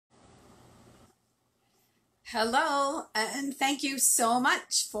Hello, and thank you so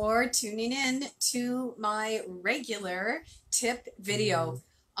much for tuning in to my regular tip video.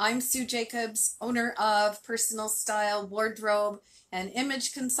 I'm Sue Jacobs, owner of Personal Style Wardrobe and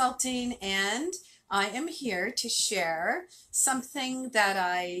Image Consulting, and I am here to share something that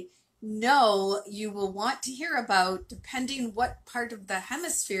I know you will want to hear about depending what part of the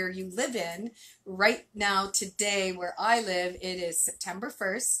hemisphere you live in. Right now, today, where I live, it is September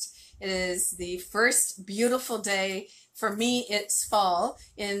 1st. It is the first beautiful day. For me, it's fall.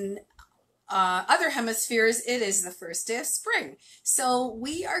 In other hemispheres, it is the first day of spring. So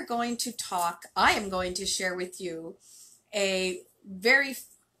I am going to share with you a very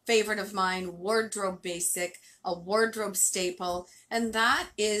favorite of mine, wardrobe basic, a wardrobe staple, and that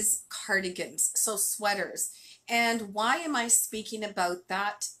is cardigans, so sweaters. And why am I speaking about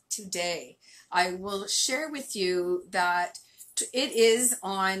that today? I will share with you that it is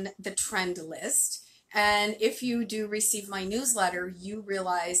on the trend list. And if you do receive my newsletter, you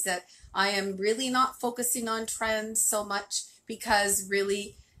realize that I am really not focusing on trends so much because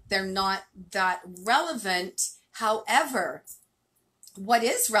really they're not that relevant. However, what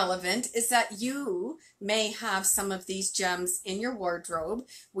is relevant is that you may have some of these gems in your wardrobe.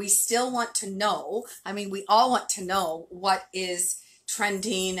 We still want to know, we all want to know what is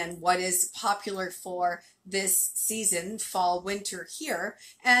trending and what is popular for this season, fall, winter here.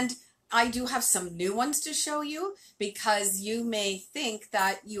 And I do have some new ones to show you because you may think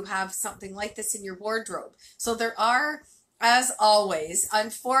that you have something like this in your wardrobe. So there are, as always,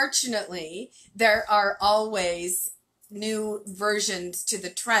 unfortunately, there are always new versions to the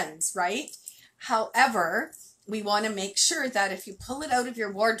trends, right? However, we want to make sure that if you pull it out of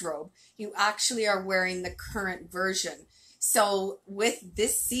your wardrobe, you actually are wearing the current version. So with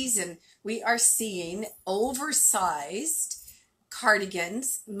this season, we are seeing oversized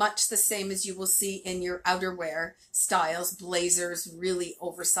cardigans, much the same as you will see in your outerwear styles, blazers, really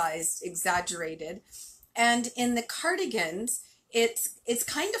oversized, exaggerated. And in the cardigans, it's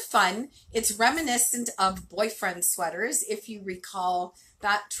kind of fun. It's reminiscent of boyfriend sweaters, if you recall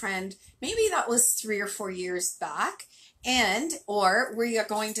that trend. Maybe that was 3 or 4 years back. Or we are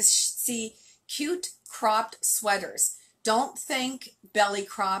going to see cute cropped sweaters. Don't think belly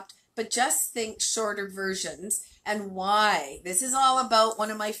cropped, but just think shorter versions. And why? This is all about one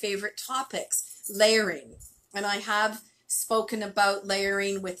of my favorite topics, layering. And I have spoken about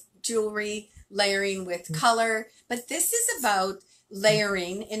layering with jewelry, layering with color, but this is about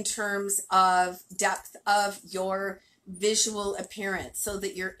layering in terms of depth of your visual appearance so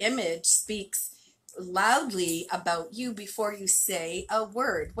that your image speaks loudly about you before you say a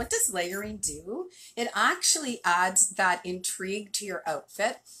word. What does layering do? It actually adds that intrigue to your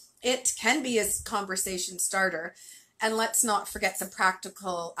outfit. It can be a conversation starter. And let's not forget the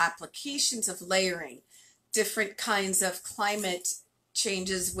practical applications of layering. Different kinds of climate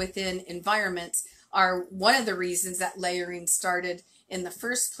changes within environments are one of the reasons that layering started in the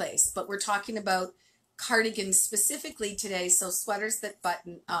first place. But we're talking about cardigans specifically today, so sweaters that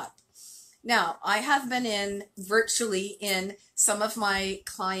button up. Now, I have been virtually in some of my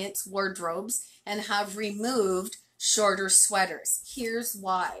clients' wardrobes and have removed shorter sweaters. Here's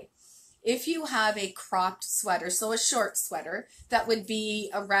why. If you have a cropped sweater, so a short sweater that would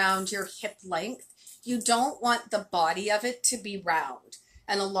be around your hip length, you don't want the body of it to be round.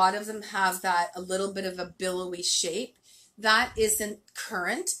 And a lot of them have that a little bit of a billowy shape. That isn't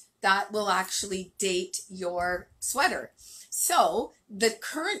current. That will actually date your sweater. So the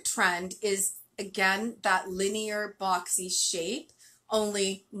current trend is, again, that linear boxy shape,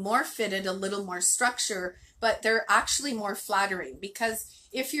 only more fitted, a little more structure, but they're actually more flattering because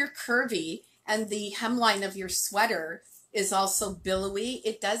if you're curvy and the hemline of your sweater is also billowy,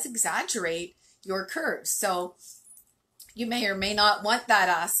 it does exaggerate your curves. So you may or may not want that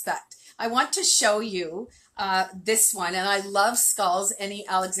aspect. I want to show you this one, and I love skulls. Any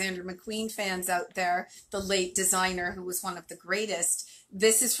Alexander McQueen fans out there, the late designer who was one of the greatest.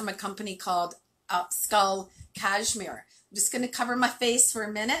 This is from a company called Skull Cashmere. I'm just going to cover my face for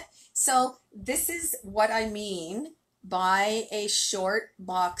a minute. So this is what I mean by a short,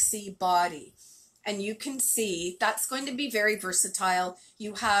 boxy body. And you can see that's going to be very versatile.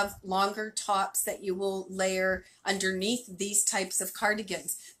 You have longer tops that you will layer underneath these types of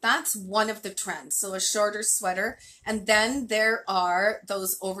cardigans. That's one of the trends. So a shorter sweater. And then there are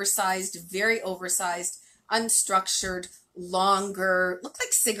those oversized, very oversized, unstructured, longer, look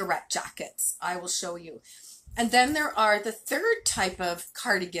like cigarette jackets. I will show you. And then there are the third type of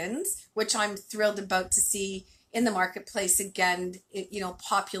cardigans, which I'm thrilled about to see in the marketplace again,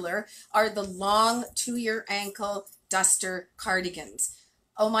 popular, are the long to your ankle duster cardigans.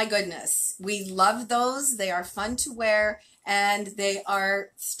 Oh my goodness. We love those. They are fun to wear and they are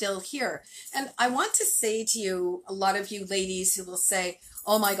still here. And I want to say to you, a lot of you ladies who will say,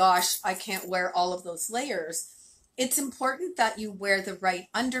 oh my gosh, I can't wear all of those layers. It's important that you wear the right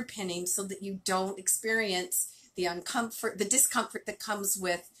underpinning so that you don't experience the discomfort that comes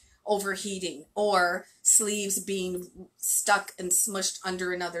with overheating or sleeves being stuck and smushed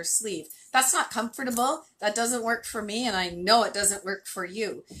under another sleeve. That's not comfortable. That doesn't work for me, and I know it doesn't work for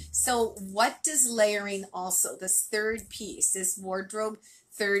you. So what does layering also, this third piece, this wardrobe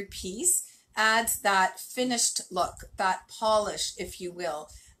third piece, adds that finished look, that polish, if you will,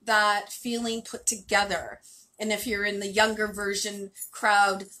 that feeling put together. And if you're in the younger version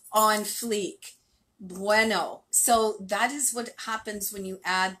crowd, on fleek. Bueno. So that is what happens when you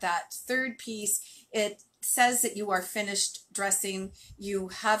add that third piece. It says that you are finished dressing, you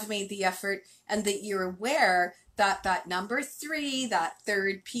have made the effort, and that you're aware that that number 3, that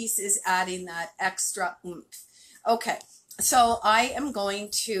third piece, is adding that extra oomph. Okay, so I am going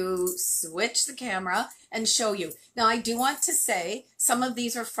to switch the camera and show you. Now, I do want to say some of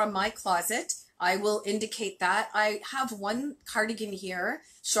these are from my closet. I will indicate that. I have one cardigan here,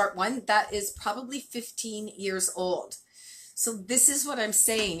 short one, that is probably 15 years old. So this is what I'm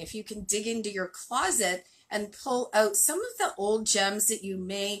saying. If you can dig into your closet and pull out some of the old gems that you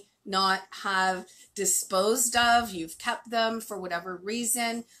may not have disposed of, you've kept them for whatever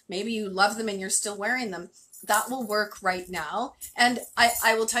reason, maybe you love them and you're still wearing them, that will work right now. And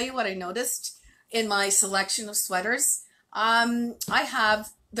I will tell you what I noticed in my selection of sweaters.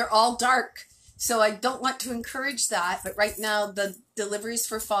 They're all dark. So I don't want to encourage that, but right now the deliveries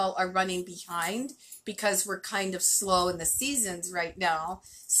for fall are running behind because we're kind of slow in the seasons right now.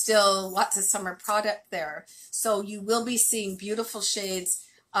 Still lots of summer product there. So you will be seeing beautiful shades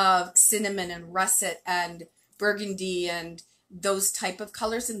of cinnamon and russet and burgundy and those type of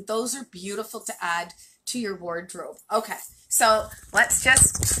colors. And those are beautiful to add to your wardrobe. Okay, so I'm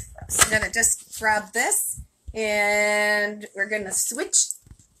going to just grab this and we're going to switch.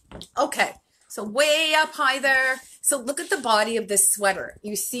 Okay. So way up high there. So look at the body of this sweater.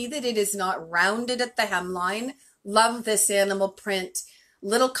 You see that it is not rounded at the hemline. Love this animal print,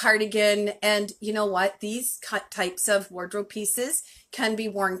 little cardigan. And you know what? These types of wardrobe pieces can be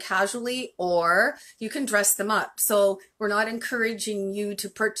worn casually or you can dress them up. So we're not encouraging you to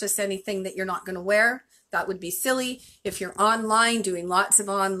purchase anything that you're not going to wear. That would be silly. If you're online, doing lots of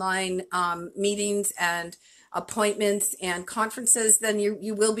online meetings and appointments and conferences, then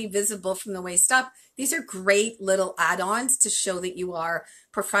you will be visible from the waist up. These are great little add-ons to show that you are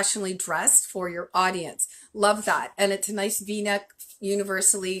professionally dressed for your audience. Love that. And it's a nice V-neck,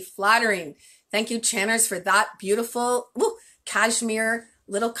 universally flattering. Thank you, Channers, for that beautiful cashmere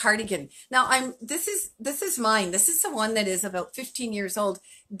little cardigan. Now this is mine. This is the one that is about 15 years old.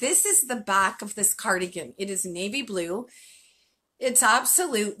 This is the back of this cardigan. It is navy blue. It's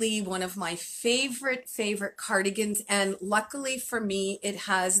absolutely one of my favorite cardigans, and luckily for me, it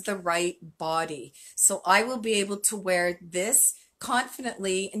has the right body. So I will be able to wear this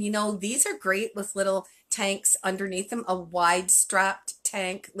confidently, and you know, these are great with little tanks underneath them, a wide strapped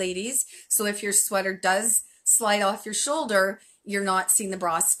tank, ladies. So if your sweater does slide off your shoulder, you're not seeing the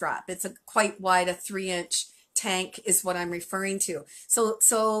bra strap. It's a quite wide, a 3-inch tank is what I'm referring to.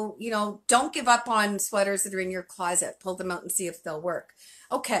 So, you know, don't give up on sweaters that are in your closet. Pull them out and see if they'll work.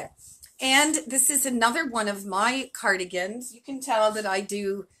 Okay. And this is another one of my cardigans. You can tell that I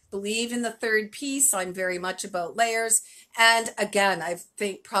do believe in the third piece. I'm very much about layers. And again, I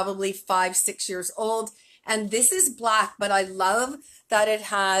think probably 5-6 years old. And this is black, but I love that it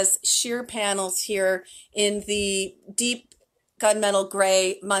has sheer panels here in the deep gunmetal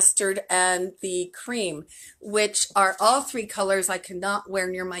gray, mustard, and the cream, which are all 3 colors I cannot wear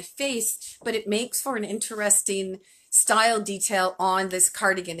near my face, but it makes for an interesting style detail on this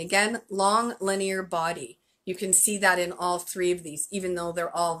cardigan. Again, long linear body. You can see that in all 3 of these, even though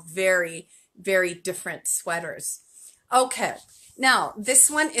they're all very, very different sweaters. Okay, now this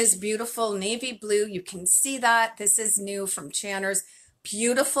one is beautiful navy blue. You can see that. This is new from Channers.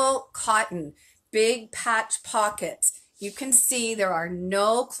 Beautiful cotton, big patch pockets. You can see there are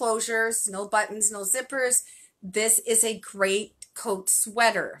no closures, no buttons, no zippers. This is a great coat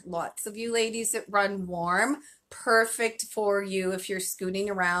sweater. Lots of you ladies that run warm, perfect for you if you're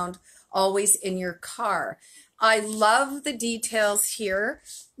scooting around, always in your car. I love the details here.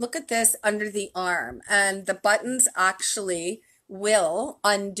 Look at this under the arm, and the buttons actually will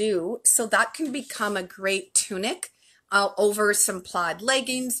undo, so that can become a great tunic. over some plaid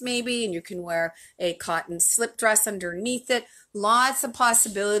leggings maybe, and you can wear a cotton slip dress underneath it. Lots of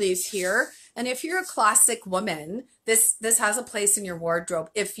possibilities here. And if you're a classic woman, this has a place in your wardrobe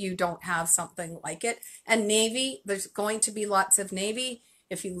if you don't have something like it. And navy, there's going to be lots of navy.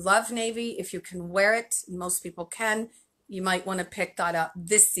 If you love navy, if you can wear it, most people can, you might want to pick that up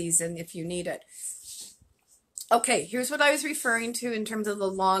this season if you need it. Okay, here's what I was referring to in terms of the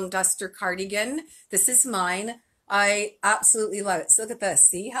long duster cardigan. This is mine. I absolutely love it. So look at this.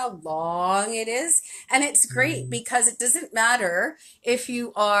 See how long it is? And it's great because it doesn't matter if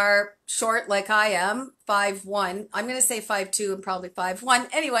you are short like I am, 5'1". I'm going to say 5'2" and probably 5'1"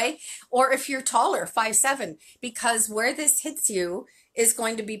 anyway. Or if you're taller, 5'7", because where this hits you is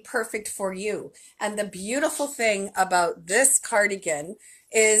going to be perfect for you. And the beautiful thing about this cardigan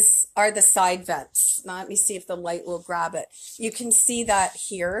are the side vents. Now let me see if the light will grab it. You can see that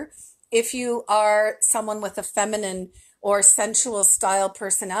here. If you are someone with a feminine or sensual style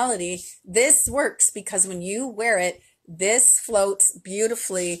personality, this works because when you wear it, this floats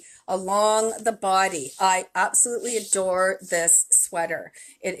beautifully along the body. I absolutely adore this sweater.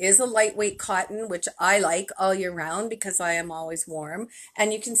 It is a lightweight cotton, which I like all year round because I am always warm.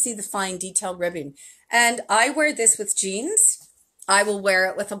 And you can see the fine detail ribbing. And I wear this with jeans. I will wear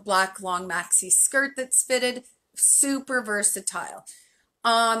it with a black long maxi skirt that's fitted. Super versatile.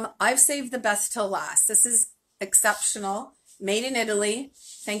 I've saved the best till last. This is exceptional. Made in Italy.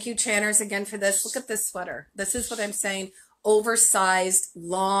 Thank you, Channers, again for this. Look at this sweater. This is what I'm saying. Oversized,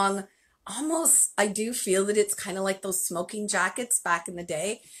 long, almost, I do feel that it's kind of like those smoking jackets back in the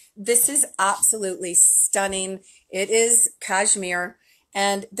day. This is absolutely stunning. It is cashmere.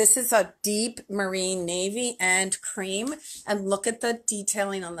 And this is a deep marine navy and cream. And look at the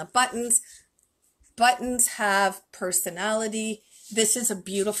detailing on the buttons. Buttons have personality. This is a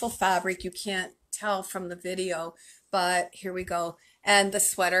beautiful fabric. You can't tell from the video, but here we go. And the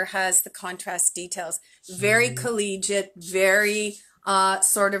sweater has the contrast details. Very collegiate, very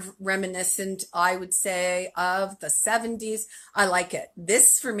sort of reminiscent, I would say, of the 70s. I like it.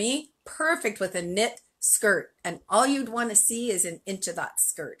 This, for me, perfect with a knit skirt. And all you'd want to see is an inch of that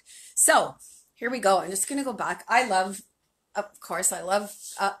skirt. So here we go. I'm just going to go back. I love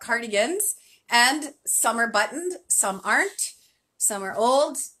cardigans. And some are buttoned, some aren't. Some are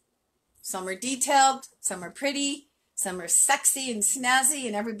old, some are detailed, some are pretty, some are sexy and snazzy,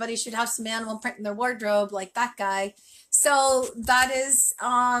 and everybody should have some animal print in their wardrobe like that guy. So that is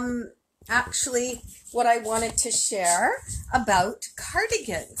actually what I wanted to share about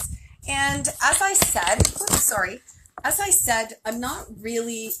cardigans. And as I said, I'm not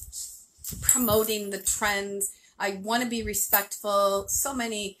really promoting the trends. I want to be respectful. So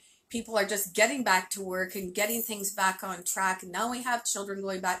many people are just getting back to work and getting things back on track. And now we have children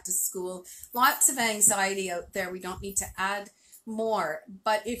going back to school. Lots of anxiety out there. We don't need to add more.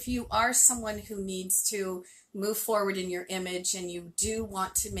 But if you are someone who needs to move forward in your image and you do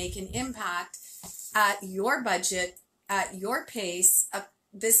want to make an impact at your budget, at your pace,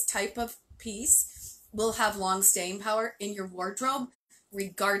 this type of piece will have long staying power in your wardrobe,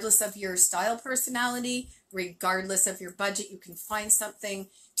 regardless of your style personality, regardless of your budget. You can find something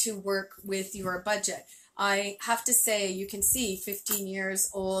to work with your budget. I have to say, you can see 15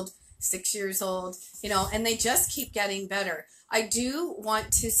 years old, 6 years old, and they just keep getting better. I do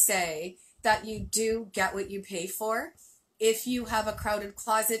want to say that you do get what you pay for. If you have a crowded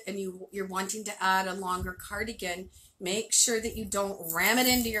closet and you're wanting to add a longer cardigan, make sure that you don't ram it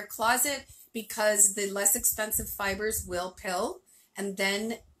into your closet, because the less expensive fibers will pill, and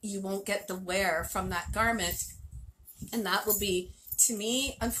then you won't get the wear from that garment. And that will be, to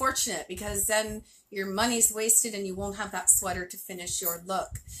me, unfortunate, because then your money's wasted and you won't have that sweater to finish your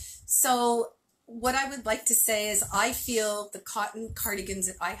look. So what I would like to say is, I feel the cotton cardigans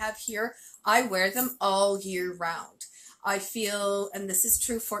that I have here, I wear them all year round. I feel, and this is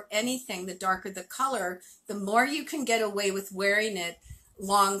true for anything, the darker the color, the more you can get away with wearing it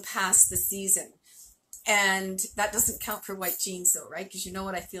long past the season. And that doesn't count for white jeans though, right? Because you know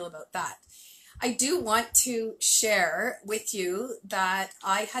what I feel about that. I do want to share with you that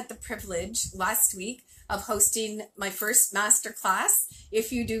I had the privilege last week of hosting my first masterclass.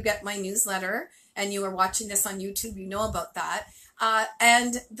 If you do get my newsletter and you are watching this on YouTube, you know about that.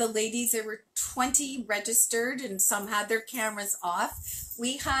 And the ladies, there were 20 registered and some had their cameras off.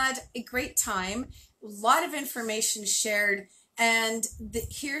 We had a great time, a lot of information shared. And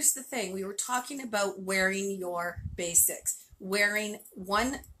here's the thing, we were talking about wearing your basics, wearing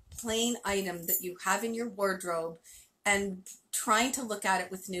one plain item that you have in your wardrobe and trying to look at it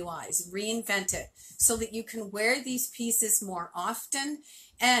with new eyes, reinvent it so that you can wear these pieces more often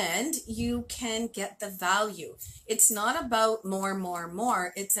and you can get the value. It's not about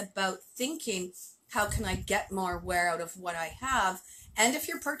more. It's about thinking, how can I get more wear out of what I have? And if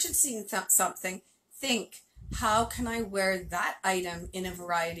you're purchasing something, think, how can I wear that item in a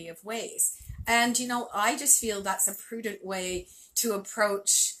variety of ways? And, I just feel that's a prudent way to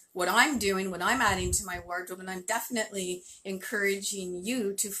approach what I'm doing, what I'm adding to my wardrobe. And I'm definitely encouraging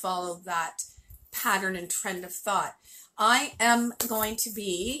you to follow that pattern and trend of thought. I am going to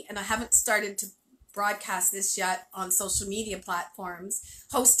be, and I haven't started to broadcast this yet on social media platforms,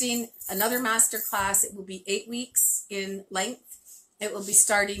 hosting another masterclass. It will be 8 weeks in length. It will be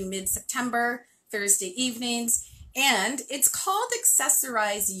starting mid-September, Thursday evenings, and it's called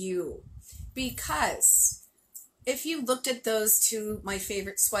Accessorize You, because if you looked at those two, my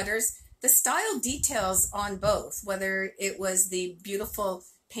favorite sweaters, the style details on both, whether it was the beautiful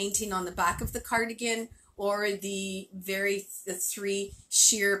painting on the back of the cardigan or the three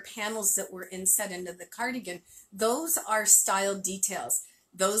sheer panels that were inset into the cardigan, those are style details.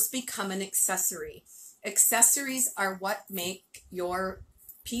 Those become an accessory. Accessories are what make your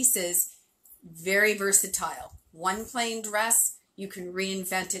pieces very versatile. One plain dress, you can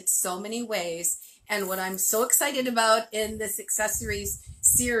reinvent it so many ways. And what I'm so excited about in this accessories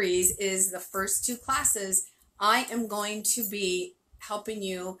series is the first 2 classes. I am going to be helping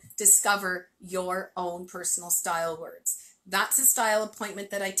you discover your own personal style words. That's a style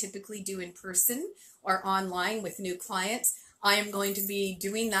appointment that I typically do in person or online with new clients. I am going to be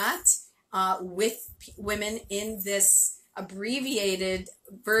doing that with women in this abbreviated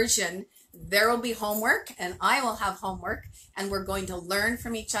version. There will be homework and I will have homework, and we're going to learn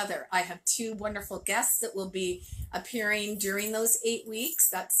from each other. I have 2 wonderful guests that will be appearing during those 8 weeks,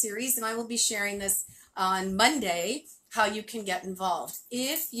 that series, and I will be sharing this on Monday, how you can get involved.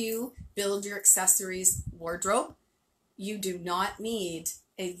 If you build your accessories wardrobe, you do not need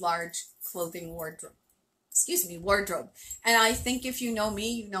a large clothing wardrobe. Wardrobe. And I think if you know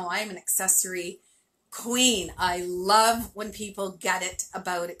me, you know I'm an accessory queen. I love when people get it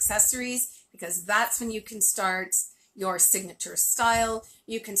about accessories, because that's when you can start your signature style.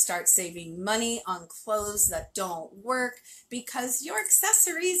 You can start saving money on clothes that don't work, because your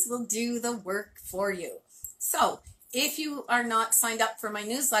accessories will do the work for you. So if you are not signed up for my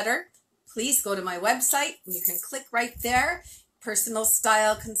newsletter, please go to my website and you can click right there,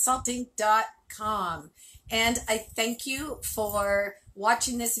 personalstyleconsulting.com. And I thank you for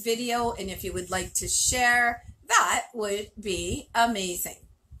watching this video, and if you would like to share, that would be amazing.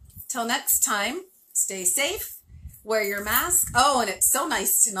 Till next time, stay safe, wear your mask. Oh, and it's so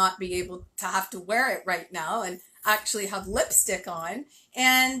nice to not be able to have to wear it right now and actually have lipstick on,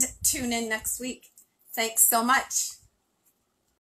 and tune in next week. Thanks so much.